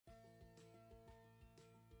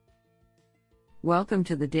Welcome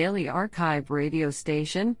to the Daily Archive radio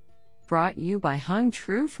station, brought you by Hung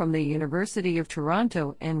Tru from the University of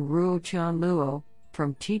Toronto and Ruo Chan Luo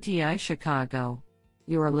from TTI Chicago.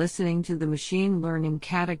 You are listening to the Machine Learning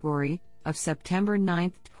category of September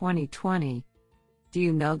 9, 2020. Do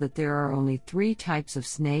you know that there are only 3 types of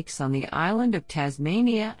snakes on the island of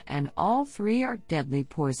Tasmania, and all 3 are deadly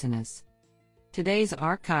poisonous? Today's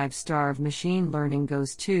archive star of machine learning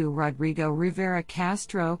goes to Rodrigo Rivera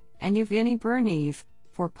Castro and Yevgeny Burnev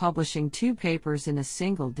for publishing 2 papers in a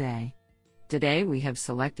single day. Today we have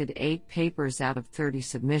selected 8 papers out of 30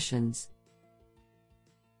 submissions.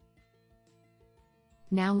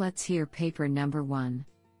 Now let's hear paper number 1.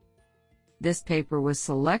 This paper was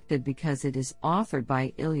selected because it is authored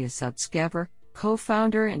by Ilya Sutskever,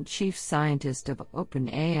 co-founder and chief scientist of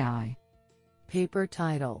OpenAI. Paper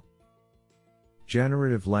title: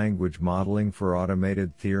 Generative Language Modeling for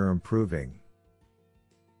Automated Theorem Proving.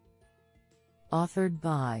 Authored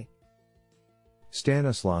by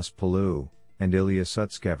Stanislas Palou and Ilya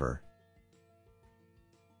Sutskever.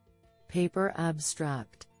 Paper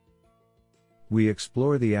abstract: We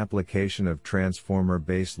explore the application of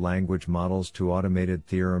transformer-based language models to automated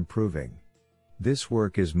theorem proving. This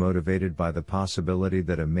work is motivated by the possibility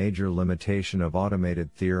that a major limitation of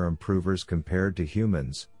automated theorem provers compared to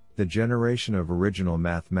humans, the generation of original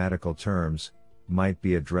mathematical terms, might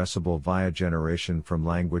be addressable via generation from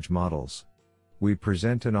language models. We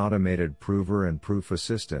present an automated prover and proof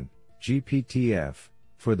assistant, GPTF,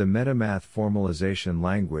 for the MetaMath formalization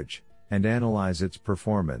language, and analyze its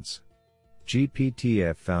performance.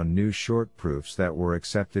 GPTF found new short proofs that were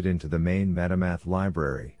accepted into the main MetaMath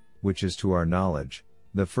library, which is, to our knowledge,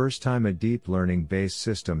 the first time a deep learning-based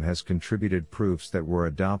system has contributed proofs that were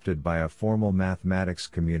adopted by a formal mathematics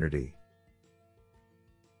community.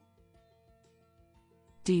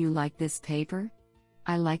 Do you like this paper?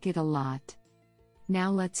 I like it a lot. Now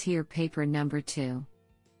let's hear paper number 2.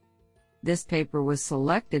 This paper was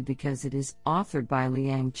selected because it is authored by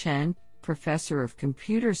Liang Chen, Professor of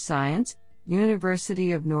Computer Science,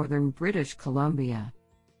 University of Northern British Columbia.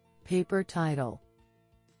 Paper title: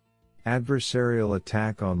 Adversarial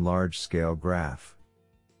Attack on Large-Scale Graph.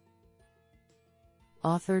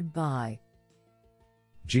 Authored by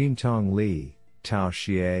Jintong Li, Tao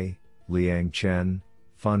Xie, Liang Chen,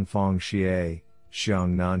 Funfeng Xie,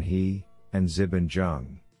 Xiangnan He, and Zibin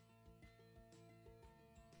Zheng.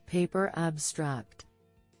 Paper abstract: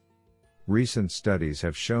 Recent studies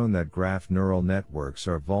have shown that graph neural networks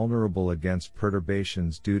are vulnerable against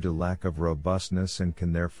perturbations due to lack of robustness and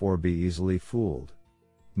can therefore be easily fooled.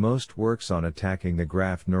 Most works on attacking the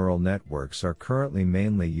graph neural networks are currently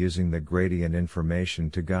mainly using the gradient information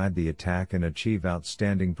to guide the attack and achieve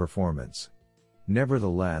outstanding performance.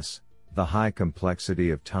 Nevertheless, the high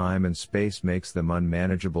complexity of time and space makes them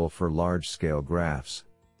unmanageable for large-scale graphs.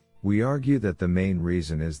 We argue that the main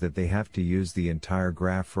reason is that they have to use the entire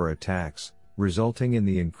graph for attacks, resulting in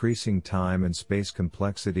the increasing time and space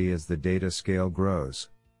complexity as the data scale grows.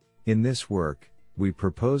 In this work, we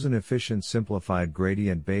propose an efficient simplified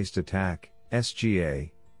gradient-based attack,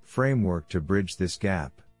 SGA, framework to bridge this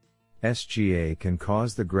gap. SGA can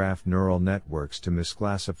cause the graph neural networks to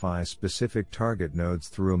misclassify specific target nodes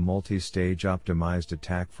through a multi-stage optimized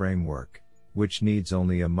attack framework, which needs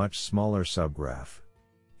only a much smaller subgraph.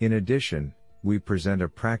 In addition, we present a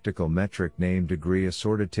practical metric named Degree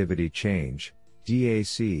Assortativity Change,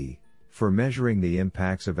 DAC, for measuring the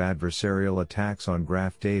impacts of adversarial attacks on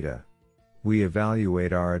graph data. We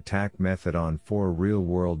evaluate our attack method on 4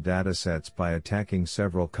 real-world datasets by attacking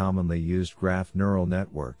several commonly used graph neural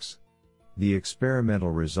networks. The experimental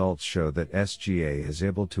results show that SGA is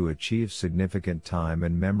able to achieve significant time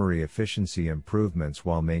and memory efficiency improvements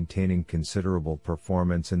while maintaining considerable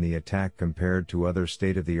performance in the attack compared to other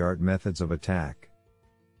state-of-the-art methods of attack.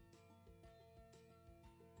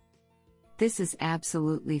 This is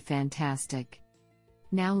absolutely fantastic.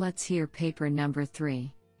 Now let's hear paper number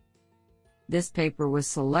 3. This paper was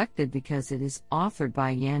selected because it is authored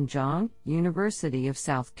by Yan Zhang, University of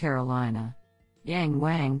South Carolina. Yang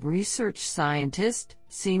Wang, Research Scientist,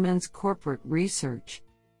 Siemens Corporate Research.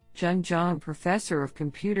 Zheng Zhang, Professor of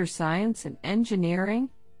Computer Science and Engineering,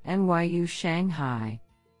 NYU Shanghai.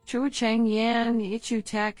 Chuacheng Yan,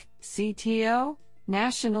 ICHUTECH, CTO,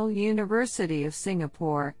 National University of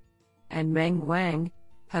Singapore. And Meng Wang,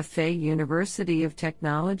 Hefei University of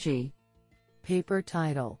Technology. Paper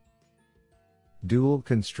title: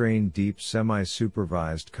 Dual-constrained deep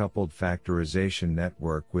semi-supervised coupled factorization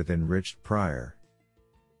network with enriched prior.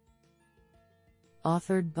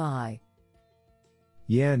 Authored by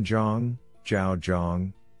Yan Zhang, Zhao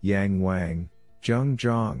Zhang, Yang Wang, Zheng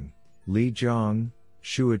Zhang, Li Zhang,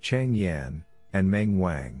 Shuacheng Yan, and Meng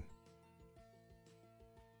Wang.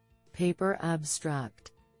 Paper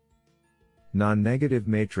abstract. Non-negative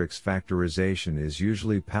matrix factorization is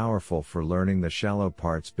usually powerful for learning the shallow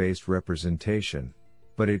parts-based representation,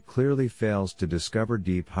 but it clearly fails to discover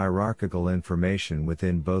deep hierarchical information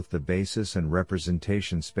within both the basis and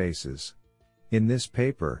representation spaces. In this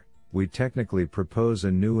paper, we technically propose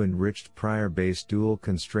a new enriched prior-based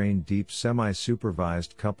dual-constrained deep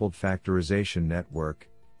semi-supervised coupled factorization network,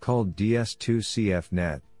 called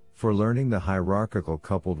DS2CFNet, for learning the hierarchical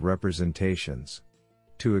coupled representations.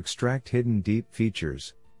 To extract hidden deep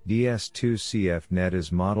features, DS2CFNet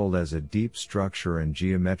is modeled as a deep structure and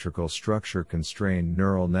geometrical structure constrained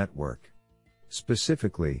neural network.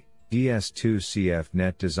 Specifically,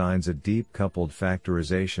 DS2CFNet designs a deep coupled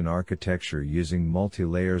factorization architecture using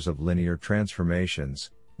multi-layers of linear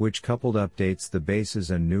transformations, which coupled updates the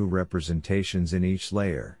bases and new representations in each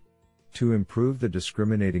layer. To improve the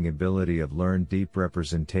discriminating ability of learned deep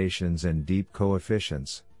representations and deep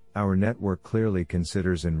coefficients, our network clearly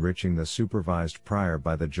considers enriching the supervised prior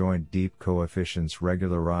by the joint deep coefficients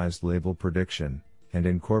regularized label prediction, and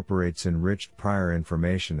incorporates enriched prior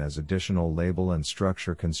information as additional label and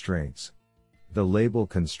structure constraints. The label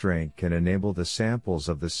constraint can enable the samples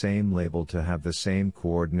of the same label to have the same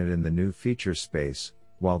coordinate in the new feature space,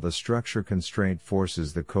 while the structure constraint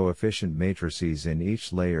forces the coefficient matrices in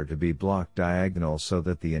each layer to be blocked diagonal so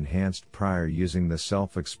that the enhanced prior using the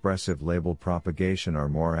self-expressive label propagation are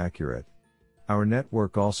more accurate. Our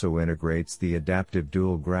network also integrates the adaptive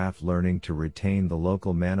dual graph learning to retain the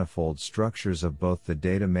local manifold structures of both the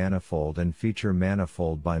data manifold and feature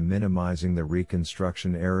manifold by minimizing the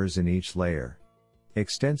reconstruction errors in each layer.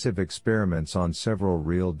 Extensive experiments on several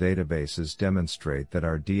real databases demonstrate that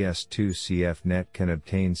our DS2CFNet can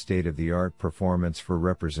obtain state-of-the-art performance for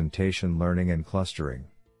representation learning and clustering.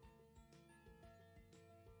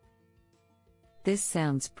 This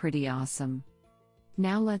sounds pretty awesome.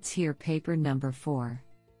 Now let's hear paper number 4.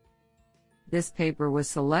 This paper was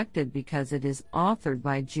selected because it is authored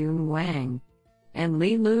by Jun Wang and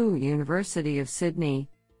Li Lu, University of Sydney.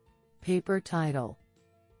 Paper title: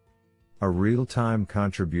 A real-time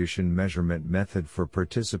contribution measurement method for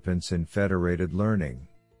participants in federated learning.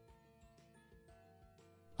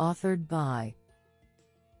 Authored by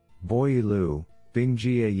Boyi Liu,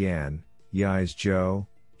 Bingjie Yan, Yais Zhou,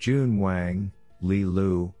 Jun Wang, Li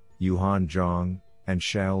Lu, Yuhan Zhang, and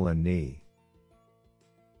Xiaolan Ni.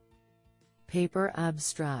 Paper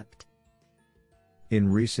abstract. In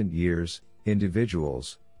recent years,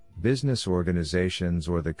 individuals, business organizations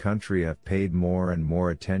or the country have paid more and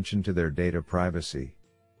more attention to their data privacy.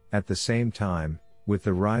 At the same time, with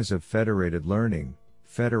the rise of federated learning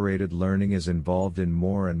is involved in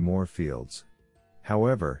more and more fields.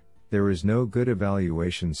 However, there is no good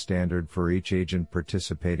evaluation standard for each agent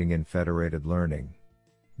participating in federated learning.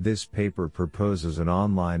 This paper proposes an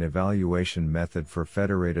online evaluation method for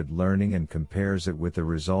federated learning and compares it with the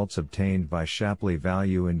results obtained by Shapley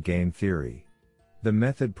value in game theory. The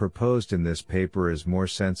method proposed in this paper is more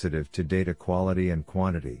sensitive to data quality and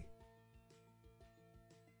quantity.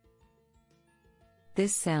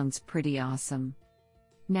 This sounds pretty awesome.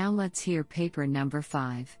 Now let's hear paper number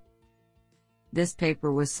 5. This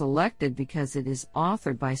paper was selected because it is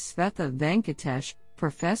authored by Svetha Venkatesh,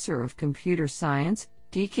 Professor of Computer Science,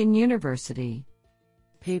 Deakin University.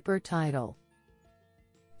 Paper title: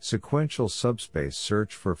 Sequential Subspace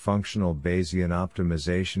Search for Functional Bayesian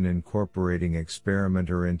Optimization Incorporating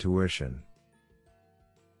Experimenter Intuition.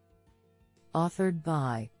 Authored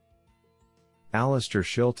by Alistair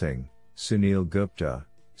Shilting, Sunil Gupta,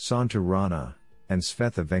 Santu Rana, and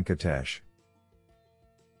Svetha Venkatesh.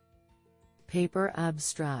 Paper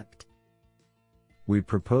abstract. We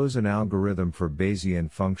propose an algorithm for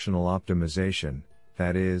Bayesian functional optimization,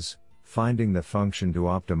 that is, finding the function to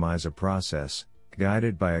optimize a process,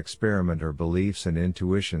 guided by experimenter beliefs and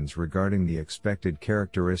intuitions regarding the expected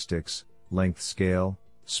characteristics, length scale,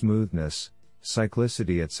 smoothness,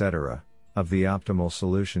 cyclicity etc., of the optimal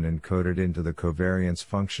solution encoded into the covariance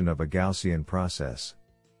function of a Gaussian process.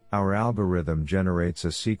 Our algorithm generates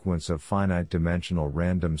a sequence of finite-dimensional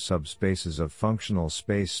random subspaces of functional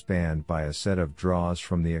space spanned by a set of draws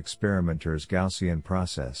from the experimenter's Gaussian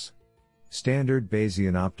process. Standard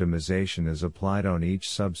Bayesian optimization is applied on each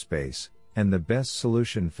subspace, and the best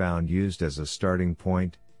solution found used as a starting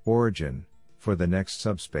point, origin, for the next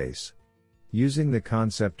subspace. Using the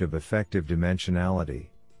concept of effective dimensionality,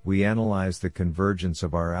 we analyze the convergence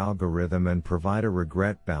of our algorithm and provide a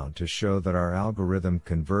regret bound to show that our algorithm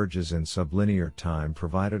converges in sublinear time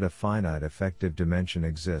provided a finite effective dimension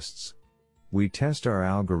exists. We test our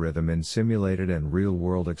algorithm in simulated and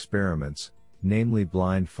real-world experiments, namely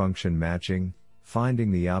blind function matching,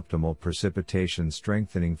 finding the optimal precipitation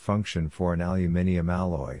strengthening function for an aluminium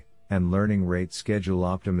alloy, and learning rate schedule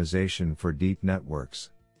optimization for deep networks.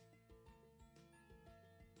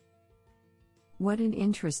 What an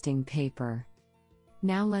interesting paper.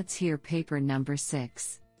 Now let's hear paper number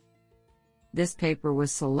 6. This paper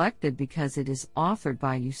was selected because it is authored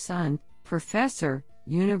by Yu Sun, Professor,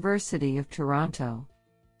 University of Toronto.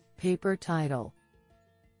 Paper title: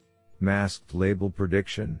 Masked Label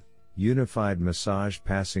Prediction, Unified Massage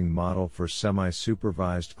Passing Model for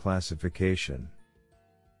Semi-Supervised Classification.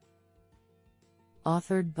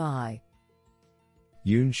 Authored by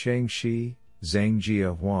Yunsheng Shi,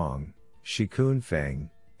 Zhengjie Huang, Shikun Feng,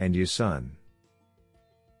 and Yu Sun.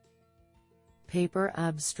 Paper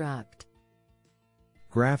abstract: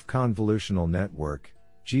 Graph Convolutional Network,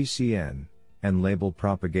 GCN, and Label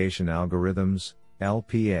Propagation Algorithms,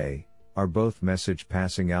 LPA, are both message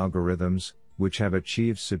passing algorithms, which have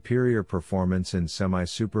achieved superior performance in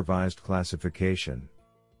semi-supervised classification.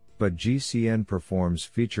 But GCN performs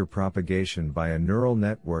feature propagation by a neural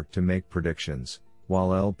network to make predictions, while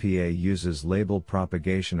LPA uses label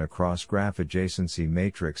propagation across graph adjacency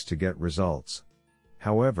matrix to get results.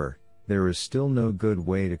 However, there is still no good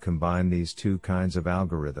way to combine these two kinds of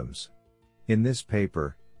algorithms. In this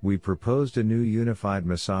paper, we proposed a new unified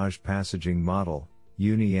massage passaging model,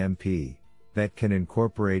 UniMP, that can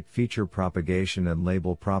incorporate feature propagation and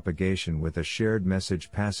label propagation with a shared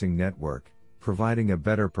message passing network, providing a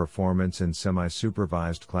better performance in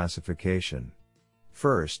semi-supervised classification.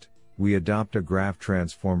 First, we adopt a graph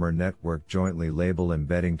transformer network jointly label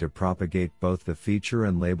embedding to propagate both the feature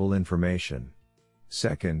and label information.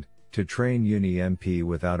 Second, to train UniMP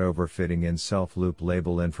without overfitting in self-loop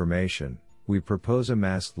label information, we propose a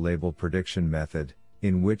masked label prediction method,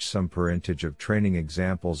 in which some parentage of training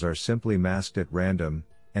examples are simply masked at random,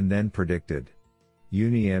 and then predicted.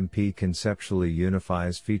 UniMP conceptually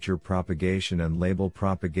unifies feature propagation and label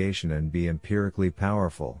propagation and be empirically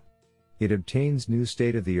powerful. It obtains new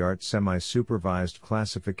state-of-the-art semi-supervised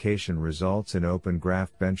classification results in Open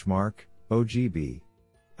Graph Benchmark, OGB.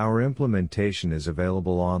 Our implementation is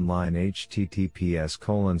available online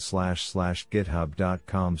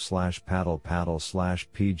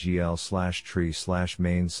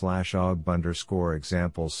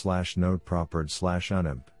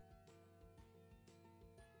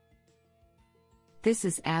This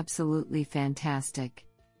is absolutely fantastic.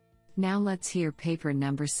 Now let's hear paper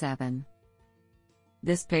number 7.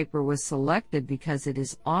 This paper was selected because it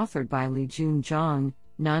is authored by Lijun Zhang,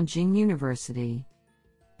 Nanjing University.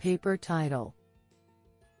 Paper title: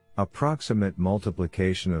 Approximate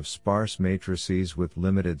Multiplication of Sparse Matrices with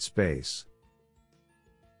Limited Space.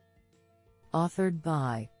 Authored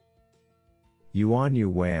by Yuanyu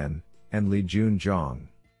Wan and Lijun Zhang.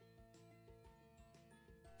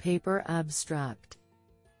 Paper abstract: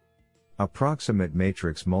 Approximate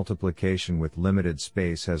matrix multiplication with limited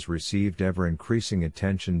space has received ever-increasing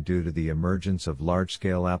attention due to the emergence of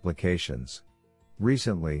large-scale applications.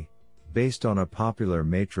 Recently, based on a popular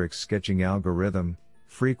matrix sketching algorithm,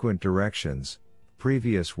 frequent directions,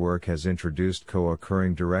 previous work has introduced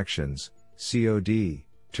co-occurring directions, COD,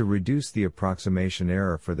 to reduce the approximation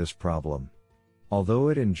error for this problem. Although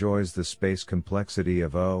it enjoys the space complexity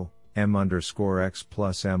of O, m_x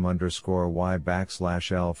plus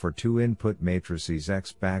m_y\l for two input matrices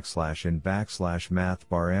x\in\math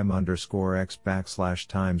bar m_x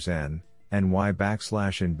times n, and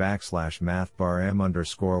y\in\math bar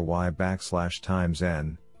m_y times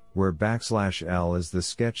n, where \l is the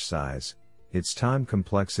sketch size, its time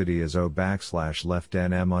complexity is O\left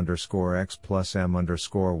n m_x plus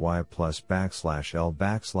m_y plus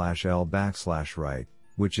 \l\l\right,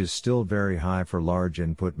 which is still very high for large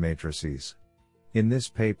input matrices. In this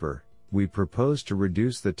paper, we propose to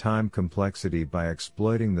reduce the time complexity by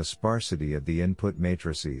exploiting the sparsity of the input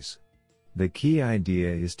matrices. The key idea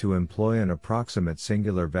is to employ an approximate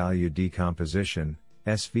singular value decomposition,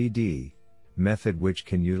 SVD, method which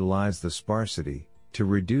can utilize the sparsity to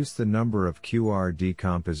reduce the number of QR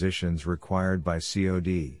decompositions required by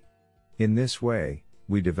COD. In this way,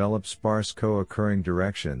 we develop sparse co-occurring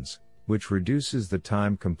directions, which reduces the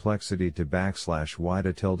time complexity to \y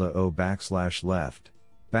to tilde O \left,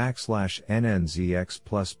 \nnzx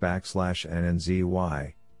plus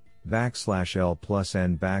 \nnzy, \l plus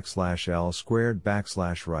n \l squared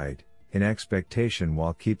 \right, in expectation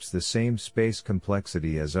while keeps the same space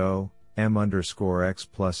complexity as O, m_x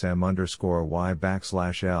plus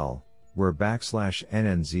m_y where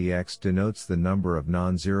 \nnzx denotes the number of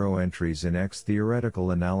non-zero entries in X.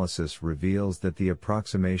 Theoretical analysis reveals that the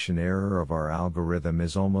approximation error of our algorithm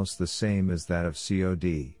is almost the same as that of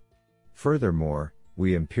COD. Furthermore,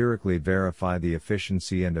 we empirically verify the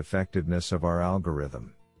efficiency and effectiveness of our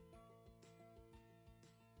algorithm.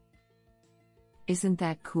 Isn't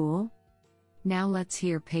that cool? Now let's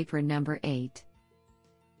hear paper number 8.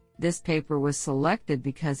 This paper was selected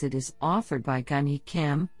because it is authored by Gunhee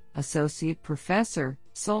Kim, Associate Professor,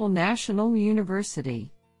 Seoul National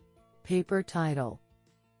University. Paper title: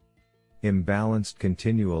 Imbalanced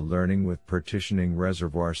Continual Learning with Partitioning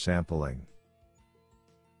Reservoir Sampling.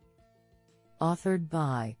 Authored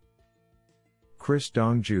by Chris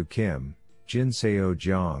Dongju Kim, Jinseo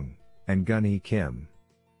Jeong, and Gunhee Kim.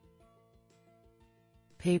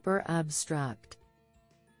 Paper abstract: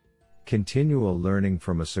 Continual learning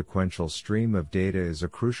from a sequential stream of data is a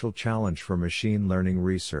crucial challenge for machine learning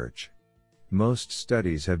research. Most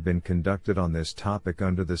studies have been conducted on this topic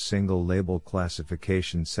under the single label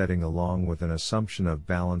classification setting along with an assumption of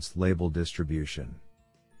balanced label distribution.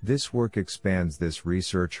 This work expands this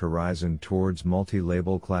research horizon towards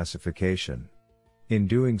multi-label classification. In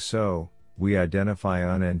doing so, we identify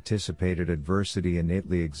unanticipated adversity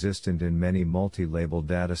innately existent in many multi-label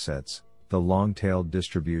datasets, the long-tailed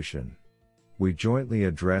distribution. We jointly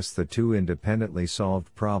address the two independently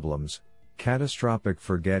solved problems, catastrophic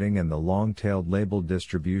forgetting and the long-tailed label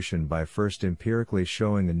distribution, by first empirically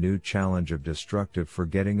showing a new challenge of destructive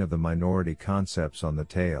forgetting of the minority concepts on the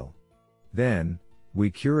tail. Then, we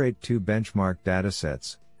curate two benchmark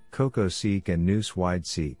datasets, COCO-seq and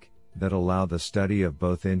NUS-WIDE-seq, that allow the study of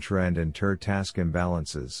both intra and inter-task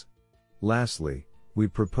imbalances. Lastly, we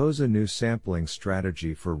propose a new sampling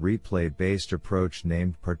strategy for replay-based approach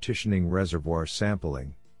named Partitioning Reservoir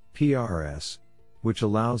Sampling, PRS, which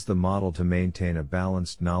allows the model to maintain a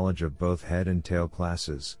balanced knowledge of both head and tail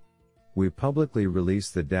classes. We publicly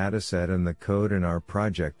release the dataset and the code in our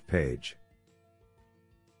project page.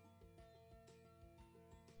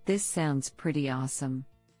 This sounds pretty awesome.